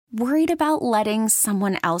Worried about letting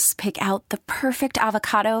someone else pick out the perfect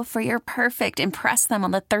avocado for your perfect impress them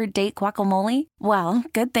on the third date guacamole? Well,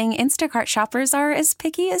 good thing Instacart shoppers are as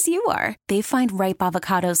picky as you are. They find ripe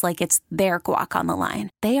avocados like it's their guac on the line.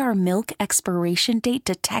 They are milk expiration date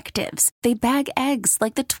detectives. They bag eggs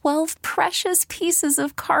like the 12 precious pieces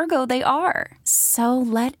of cargo they are. So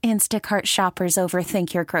let Instacart shoppers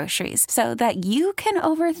overthink your groceries so that you can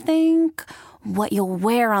overthink what you'll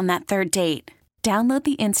wear on that third date. Download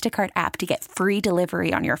the Instacart app to get free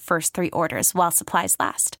delivery on your first 3 orders while supplies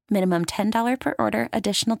last. Minimum $10 per order.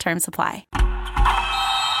 Additional terms apply.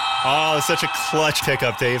 Oh, such a clutch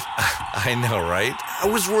pickup, Dave. I know, right? I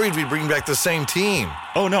was worried we'd bring back the same team.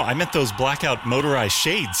 Oh, no, I meant those blackout motorized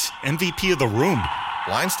shades. MVP of the room.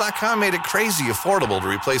 Blinds.com made it crazy affordable to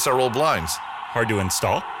replace our old blinds. Hard to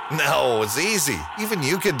install? No, it's easy. Even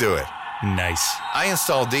you could do it. Nice. I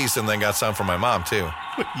installed these and then got some for my mom, too.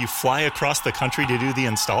 What, you fly across the country to do the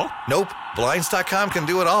install? Nope. Blinds.com can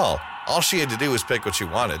do it all. All she had to do was pick what she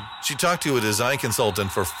wanted. She talked to a design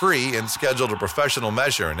consultant for free and scheduled a professional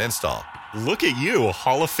measure and install. Look at you,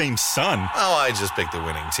 Hall of Fame son. Oh, I just picked the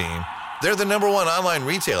winning team. They're the #1 online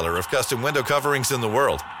retailer of custom window coverings in the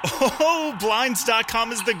world. Oh,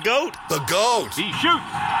 Blinds.com is the GOAT. The GOAT! He shoots.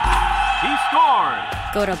 He scores.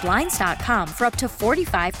 Go to Blinds.com for up to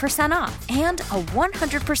 45% off and a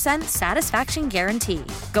 100% satisfaction guarantee.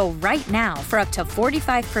 Go right now for up to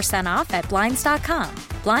 45% off at Blinds.com.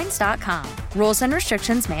 Blinds.com. Rules and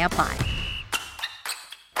restrictions may apply.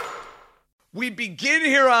 We begin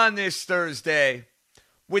here on this Thursday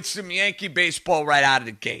with some Yankee baseball right out of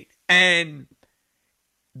the gate. And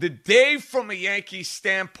the day from a Yankee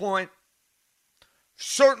standpoint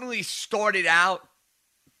certainly started out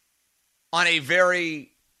on a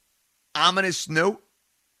very ominous note.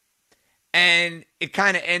 And it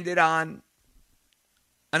kind of ended on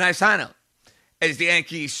a nice high note as the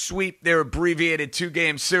Yankees sweep their abbreviated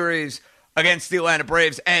 2-game series against the Atlanta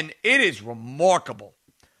Braves. And it is remarkable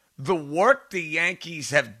the work the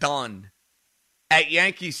Yankees have done at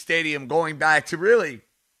Yankee Stadium going back to really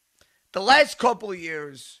the last couple of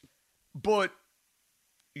years. But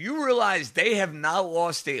you realize they have not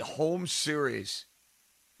lost a home series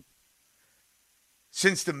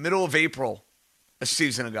since the middle of April a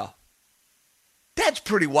season ago. That's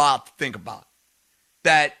pretty wild to think about.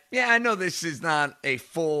 That, yeah, I know this is not a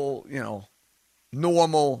full,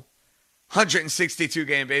 normal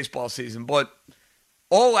 162-game baseball season, but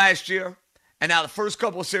all last year, and now the first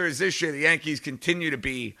couple of series this year, the Yankees continue to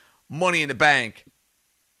be money in the bank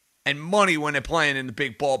and money when they're playing in the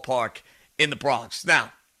big ballpark in the Bronx.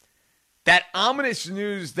 Now, that ominous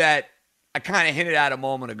news that I kind of hinted at a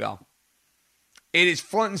moment ago, it is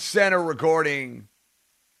front and center regarding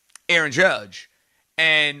Aaron Judge.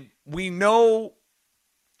 And we know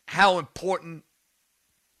how important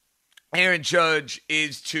Aaron Judge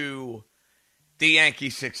is to the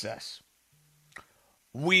Yankees' success.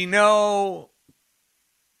 We know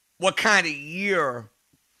what kind of year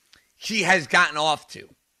he has gotten off to.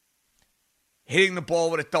 Hitting the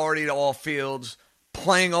ball with authority to all fields,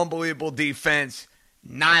 playing unbelievable defense,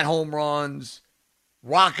 9 home runs,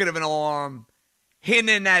 rocket of an arm, hitting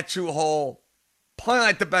in that 2-hole, playing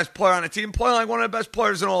like the best player on the team, playing like one of the best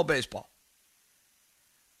players in all baseball.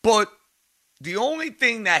 But the only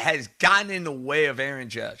thing that has gotten in the way of Aaron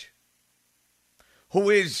Judge,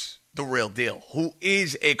 who is the real deal, who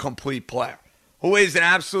is a complete player, who is an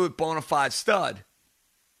absolute bona fide stud,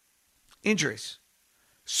 injuries.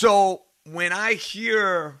 So when I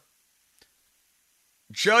hear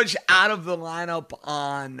Judge out of the lineup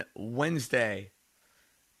on Wednesday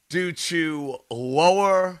due to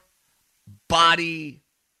lower body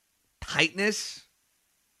tightness,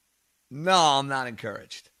 no, I'm not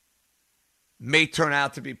encouraged. May turn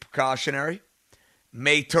out to be precautionary.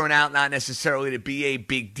 May turn out not necessarily to be a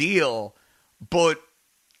big deal, but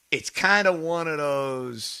it's kind of one of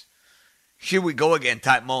those here we go again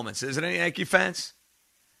type moments, isn't it, Yankee fans?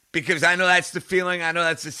 Because I know that's the feeling, I know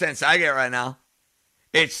that's the sense I get right now.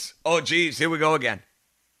 It's, oh, geez, here we go again.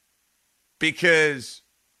 Because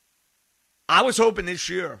I was hoping this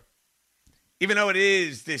year, even though it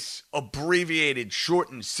is this abbreviated,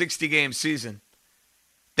 shortened 60-game season,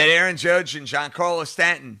 that Aaron Judge and Giancarlo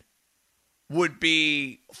Stanton would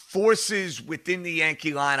be forces within the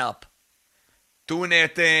Yankee lineup, doing their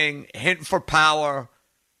thing, hitting for power,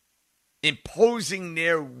 imposing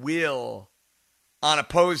their will on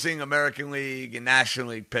opposing American League and National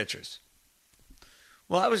League pitchers.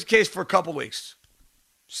 Well, that was the case for a couple weeks.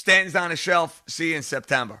 Stanton's on the shelf. See you in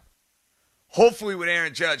September. Hopefully with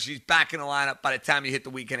Aaron Judge, he's back in the lineup by the time you hit the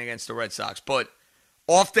weekend against the Red Sox. But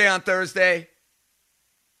off day on Thursday,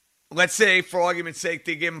 let's say, for argument's sake,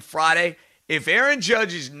 they give him Friday. If Aaron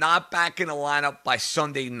Judge is not back in the lineup by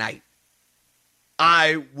Sunday night,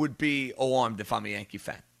 I would be alarmed if I'm a Yankee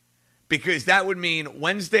fan. Because that would mean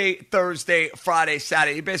Wednesday, Thursday, Friday,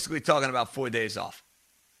 Saturday. You're basically talking about 4 days off.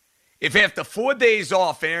 If after 4 days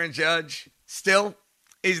off, Aaron Judge still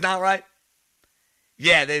is not right,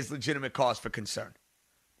 yeah, there's legitimate cause for concern.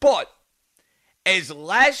 But as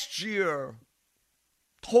last year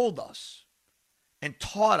told us and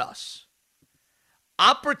taught us,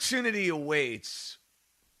 opportunity awaits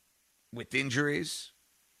with injuries,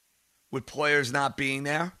 with players not being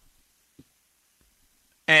there,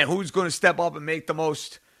 and who's going to step up and make the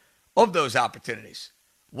most of those opportunities?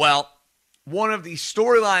 Well, one of the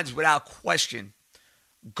storylines without question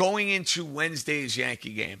going into Wednesday's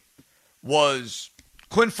Yankee game was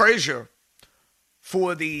Clint Frazier,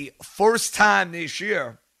 for the first time this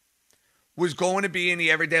year, was going to be in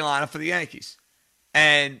the everyday lineup for the Yankees.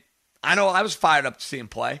 And I know I was fired up to see him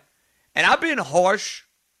play. And I've been harsh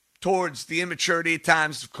towards the immaturity at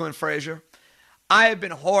times of Clint Frazier. I have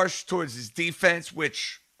been harsh towards his defense,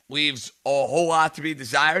 which leaves a whole lot to be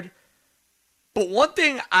desired. But one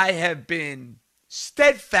thing I have been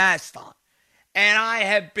steadfast on, and I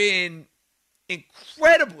have been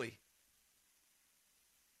incredibly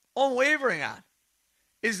unwavering on,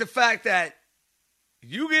 is the fact that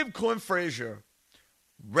you give Clint Frazier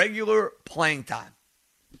regular playing time.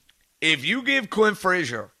 If you give Clint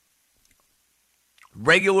Frazier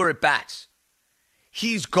regular at-bats,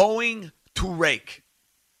 he's going to rake.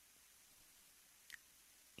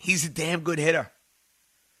 He's a damn good hitter.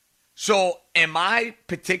 So am I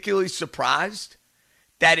particularly surprised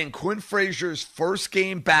that in Clint Frazier's first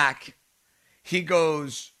game back, he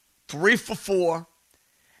goes 3 for 4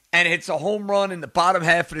 and hits a home run in the bottom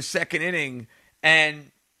half of the second inning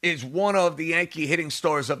and is one of the Yankee hitting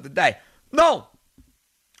stars of the day? No,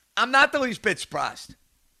 I'm not the least bit surprised,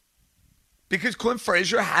 because Clint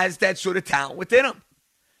Frazier has that sort of talent within him.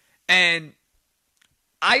 And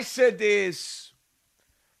I said this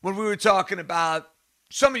when we were talking about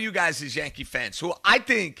some of you guys as Yankee fans, who I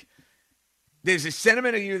think there's a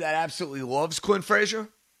sentiment of you that absolutely loves Clint Frazier.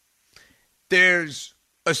 There's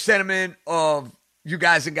a sentiment of you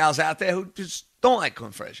guys and gals out there who just don't like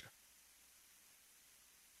Clint Frazier.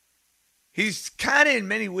 He's kind of in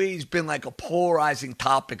many ways been like a polarizing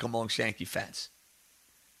topic amongst Yankee fans.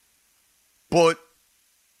 But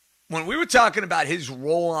when we were talking about his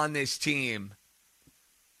role on this team,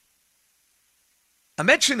 I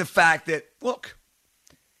mentioned the fact that, look,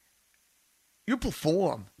 you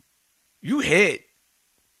perform, you hit,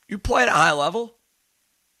 you play at a high level,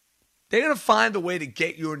 they're going to find a way to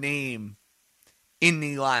get your name in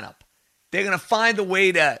the lineup. They're going to find a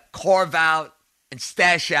way to carve out and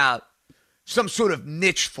stash out some sort of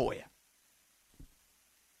niche for you.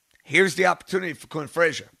 Here's the opportunity for Clint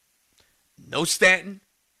Frazier. No Stanton.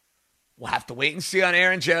 We'll have to wait and see on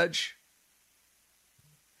Aaron Judge.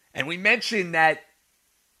 And we mentioned that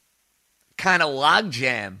kind of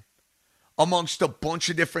logjam amongst a bunch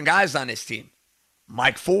of different guys on this team.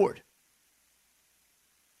 Mike Ford,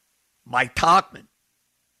 Mike Tauchman,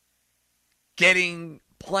 getting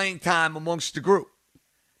playing time amongst the group.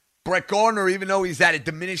 Brett Gardner, even though he's at a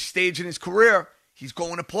diminished stage in his career, he's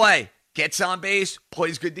going to play. Gets on base,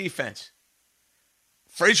 plays good defense.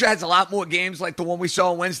 Frazier has a lot more games like the one we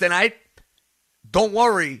saw on Wednesday night. Don't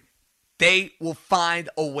worry, they will find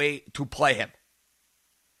a way to play him.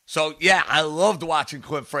 So, yeah, I loved watching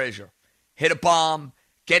Clint Frazier hit a bomb,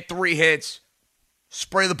 get 3 hits,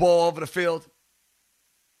 spray the ball over the field.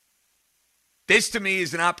 This, to me,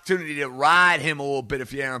 is an opportunity to ride him a little bit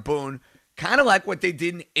if you're Aaron Boone, kind of like what they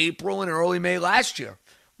did in April and early May last year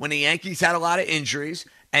when the Yankees had a lot of injuries,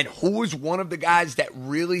 and who was one of the guys that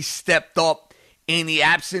really stepped up in the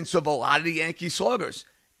absence of a lot of the Yankee sluggers.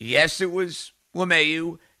 Yes, it was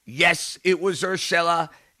LeMahieu. Yes, it was Urshela.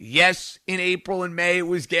 Yes, in April and May, it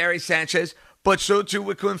was Gary Sanchez, but so too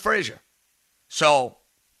with Clint Frazier. So,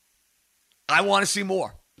 I want to see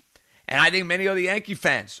more. And I think many of the Yankee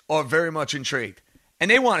fans are very much intrigued. And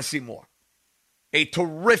they want to see more. A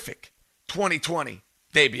terrific 2020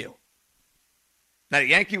 debut. Now, the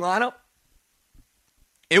Yankee lineup,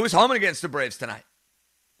 it was humming against the Braves tonight.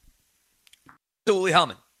 Absolutely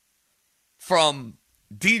humming. From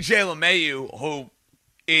DJ LeMahieu, who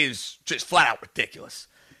is just flat out ridiculous.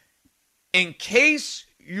 In case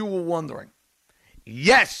you were wondering,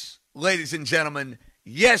 yes, ladies and gentlemen,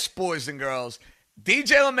 yes, boys and girls,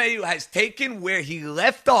 DJ LeMahieu has taken where he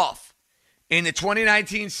left off in the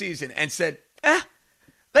 2019 season and said,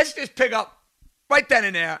 let's just pick up right then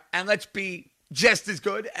and there and let's be just as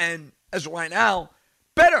good and, as right now,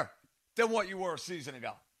 better than what you were a season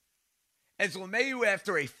ago. as LeMahieu,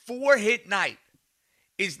 after a 4-hit night,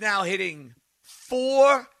 is now hitting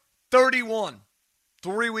 .431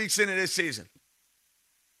 3 weeks into this season.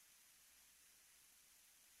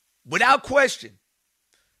 Without question,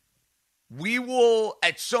 we will,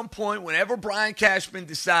 at some point, whenever Brian Cashman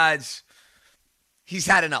decides he's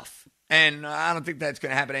had enough, and I don't think that's going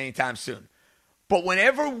to happen anytime soon, but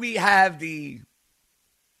whenever we have the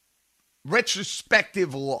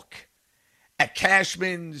retrospective look at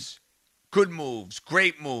Cashman's good moves,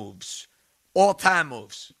 great moves, all-time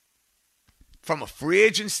moves, from a free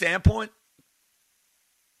agent standpoint,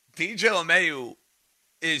 DJ LeMahieu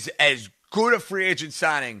is as good a free agent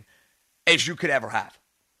signing as you could ever have.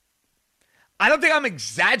 I don't think I'm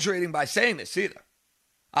exaggerating by saying this either.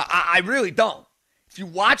 I really don't. If you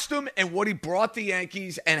watched him and what he brought the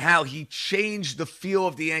Yankees and how he changed the feel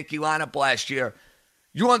of the Yankee lineup last year,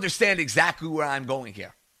 you understand exactly where I'm going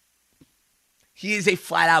here. He is a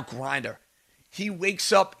flat-out grinder. He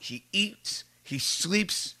wakes up, he eats, he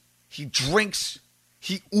sleeps, he drinks,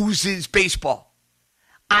 he oozes baseball.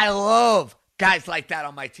 I love guys like that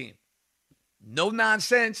on my team. No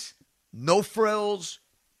nonsense, no frills,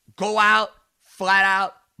 go out, flat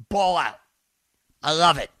out, ball out. I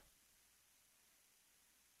love it.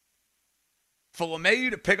 For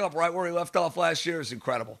LeMahieu to pick up right where he left off last year is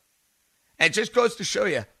incredible. And it just goes to show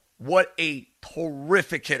you what a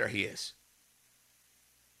terrific hitter he is.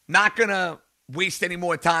 Not going to waste any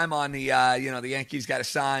more time on the Yankees got to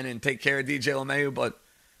sign and take care of DJ LeMahieu, but I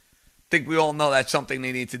think we all know that's something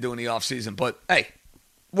they need to do in the offseason. But, hey,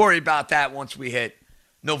 worry about that once we hit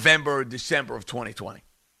November or December of 2020.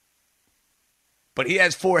 But he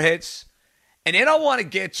has 4 hits. And then I want to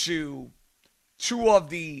get to 2 of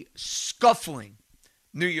the scuffling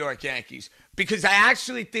New York Yankees, because I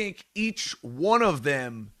actually think each one of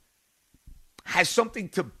them has something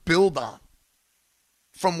to build on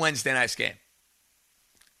from Wednesday night's game.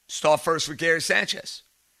 Start first with Gary Sanchez.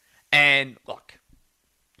 And look,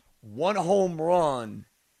 1 home run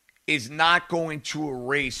is not going to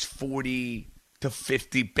erase 40 to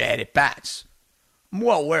 50 bad at-bats. I'm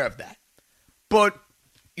well aware of that. But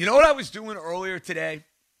you know what I was doing earlier today?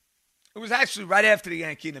 It was actually right after the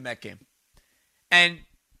Yankee and the Met game. And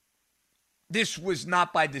this was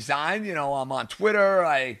not by design. You know, I'm on Twitter.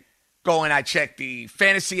 I go and I check the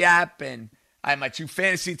fantasy app, and I have my 2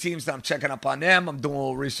 fantasy teams that I'm checking up on them. I'm doing a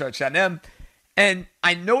little research on them. And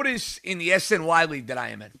I noticed in the SNY league that I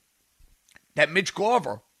am in that Mitch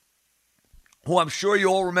Garver, who I'm sure you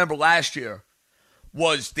all remember last year,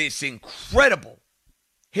 was this incredible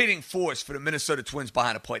hitting force for the Minnesota Twins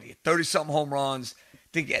behind the plate. He had 30-something home runs. I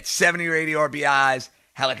think he had 70 or 80 RBIs.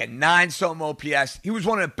 Had like a 9-something OPS. He was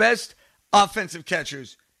one of the best offensive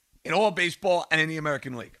catchers in all baseball and in the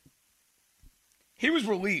American League. He was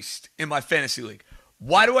released in my fantasy league.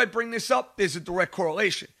 Why do I bring this up? There's a direct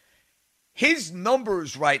correlation. His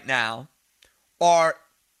numbers right now are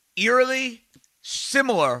eerily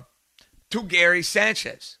similar to Gary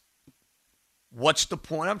Sanchez. What's the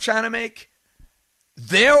point I'm trying to make?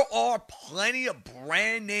 There are plenty of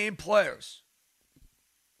brand name players.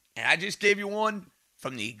 And I just gave you one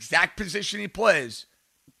from the exact position he plays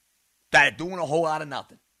that are doing a whole lot of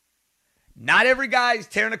nothing. Not every guy is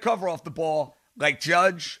tearing the cover off the ball like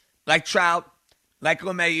Judge, like Trout, like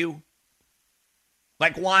LeMahieu,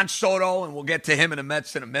 like Juan Soto, and we'll get to him in the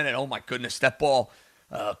Mets in a minute. Oh, my goodness, that ball,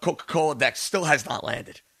 Coca-Cola deck still has not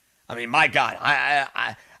landed. I mean, my God,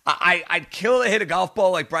 I'd kill to hit a golf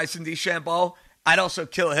ball like Bryson DeChambeau. I'd also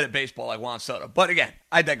kill to hit a baseball like Juan Soto. But again,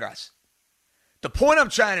 I digress. The point I'm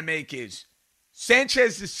trying to make is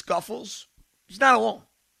Sanchez's scuffles, he's not alone.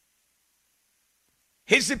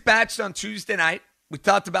 His at-bats on Tuesday night, we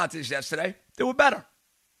talked about this yesterday, they were better.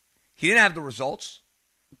 He didn't have the results.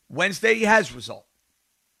 Wednesday, he has result.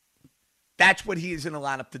 That's what he is in the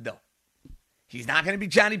lineup to do. He's not going to be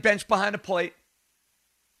Johnny Bench behind the plate.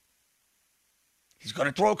 He's going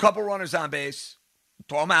to throw a couple runners on base,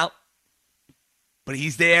 throw them out. But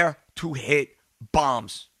he's there to hit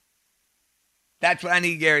bombs. That's what I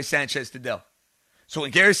need Gary Sanchez to do. So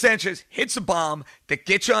when Gary Sanchez hits a bomb that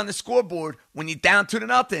gets you on the scoreboard when you're down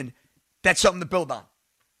 2-0, that's something to build on.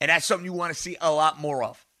 And that's something you want to see a lot more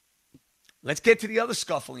of. Let's get to the other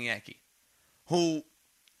scuffling Yankee, who,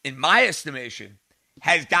 in my estimation,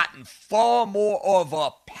 has gotten far more of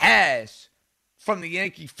a pass from the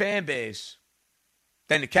Yankee fan base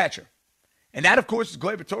than the catcher. And that, of course, is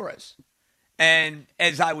Gleyber Torres. And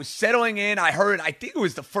as I was settling in, I think it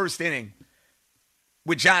was the first inning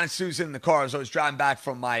with John and Susan in the car as I was driving back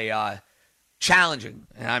from my challenging,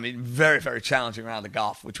 and I mean very, very challenging round of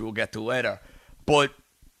golf, which we'll get to later. But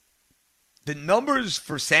the numbers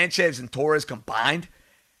for Sanchez and Torres combined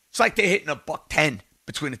It's like they're hitting $110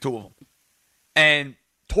 between the two of them. And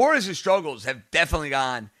Torres' struggles have definitely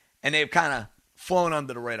gone, and they've kind of flown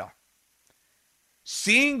under the radar.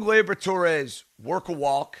 Seeing Gleyber Torres work a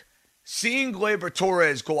walk, seeing Gleyber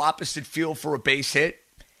Torres go opposite field for a base hit,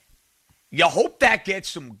 you hope that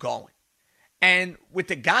gets them going. And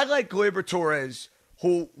with a guy like Gleyber Torres,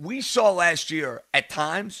 who we saw last year at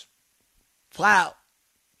times flat out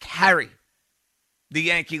carry the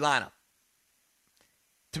Yankee lineup,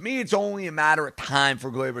 to me it's only a matter of time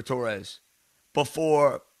for Gleyber Torres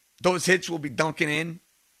before those hits will be dunking in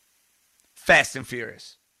fast and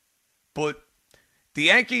furious. But the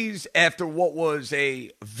Yankees, after what was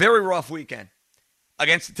a very rough weekend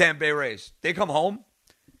against the Tampa Bay Rays, they come home.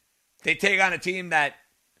 They take on a team that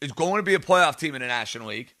is going to be a playoff team in the National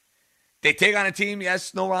League. They take on a team,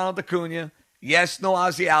 yes, no Ronald Acuna. Yes, no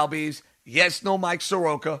Ozzie Albies. Yes, no Mike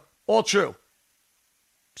Soroka. All true.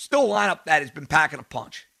 Still a lineup that has been packing a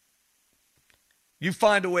punch. You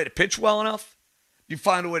find a way to pitch well enough. You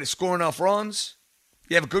find a way to score enough runs.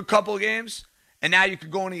 You have a good couple of games. And now you can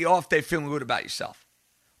go into the off day feeling good about yourself.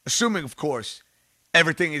 Assuming, of course,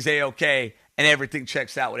 everything is A-OK and everything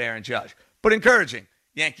checks out with Aaron Judge. But encouraging.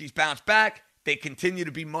 Yankees bounce back. They continue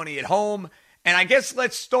to be money at home. And I guess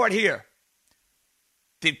let's start here.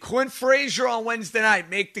 Did Clint Frazier on Wednesday night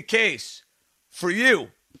make the case for you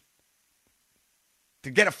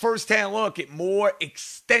to get a first-hand look at more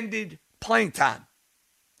extended playing time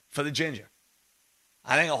for the Ginger?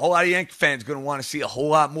 I think a whole lot of Yankee fans are going to want to see a whole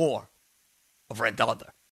lot more of Rendon.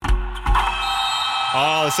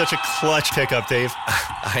 Oh, such a clutch pickup, Dave.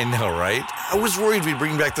 I know, right? I was worried we'd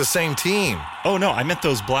bring back the same team. Oh, no, I meant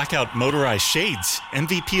those blackout motorized shades.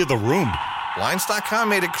 MVP of the room. Blinds.com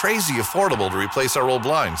made it crazy affordable to replace our old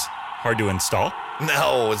blinds. Hard to install?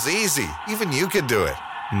 No, it's easy. Even you could do it.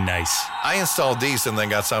 Nice. I installed these and then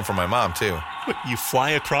got some for my mom, too. What, you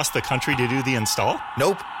fly across the country to do the install?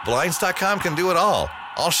 Nope. Blinds.com can do it all.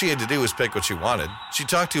 All she had to do was pick what she wanted. She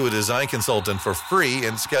talked to a design consultant for free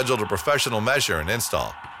and scheduled a professional measure and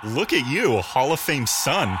install. Look at you, a Hall of Fame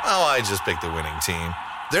son. Oh, I just picked the winning team.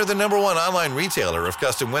 They're the #1 online retailer of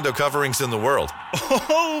custom window coverings in the world.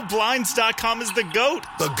 Oh, Blinds.com is the GOAT.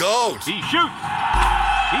 The GOAT! He shoots.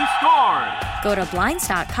 He scores. Go to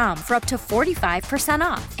Blinds.com for up to 45%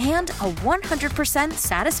 off and a 100%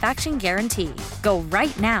 satisfaction guarantee. Go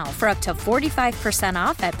right now for up to 45%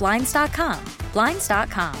 off at Blinds.com.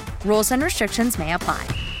 Blinds.com. Rules and restrictions may apply.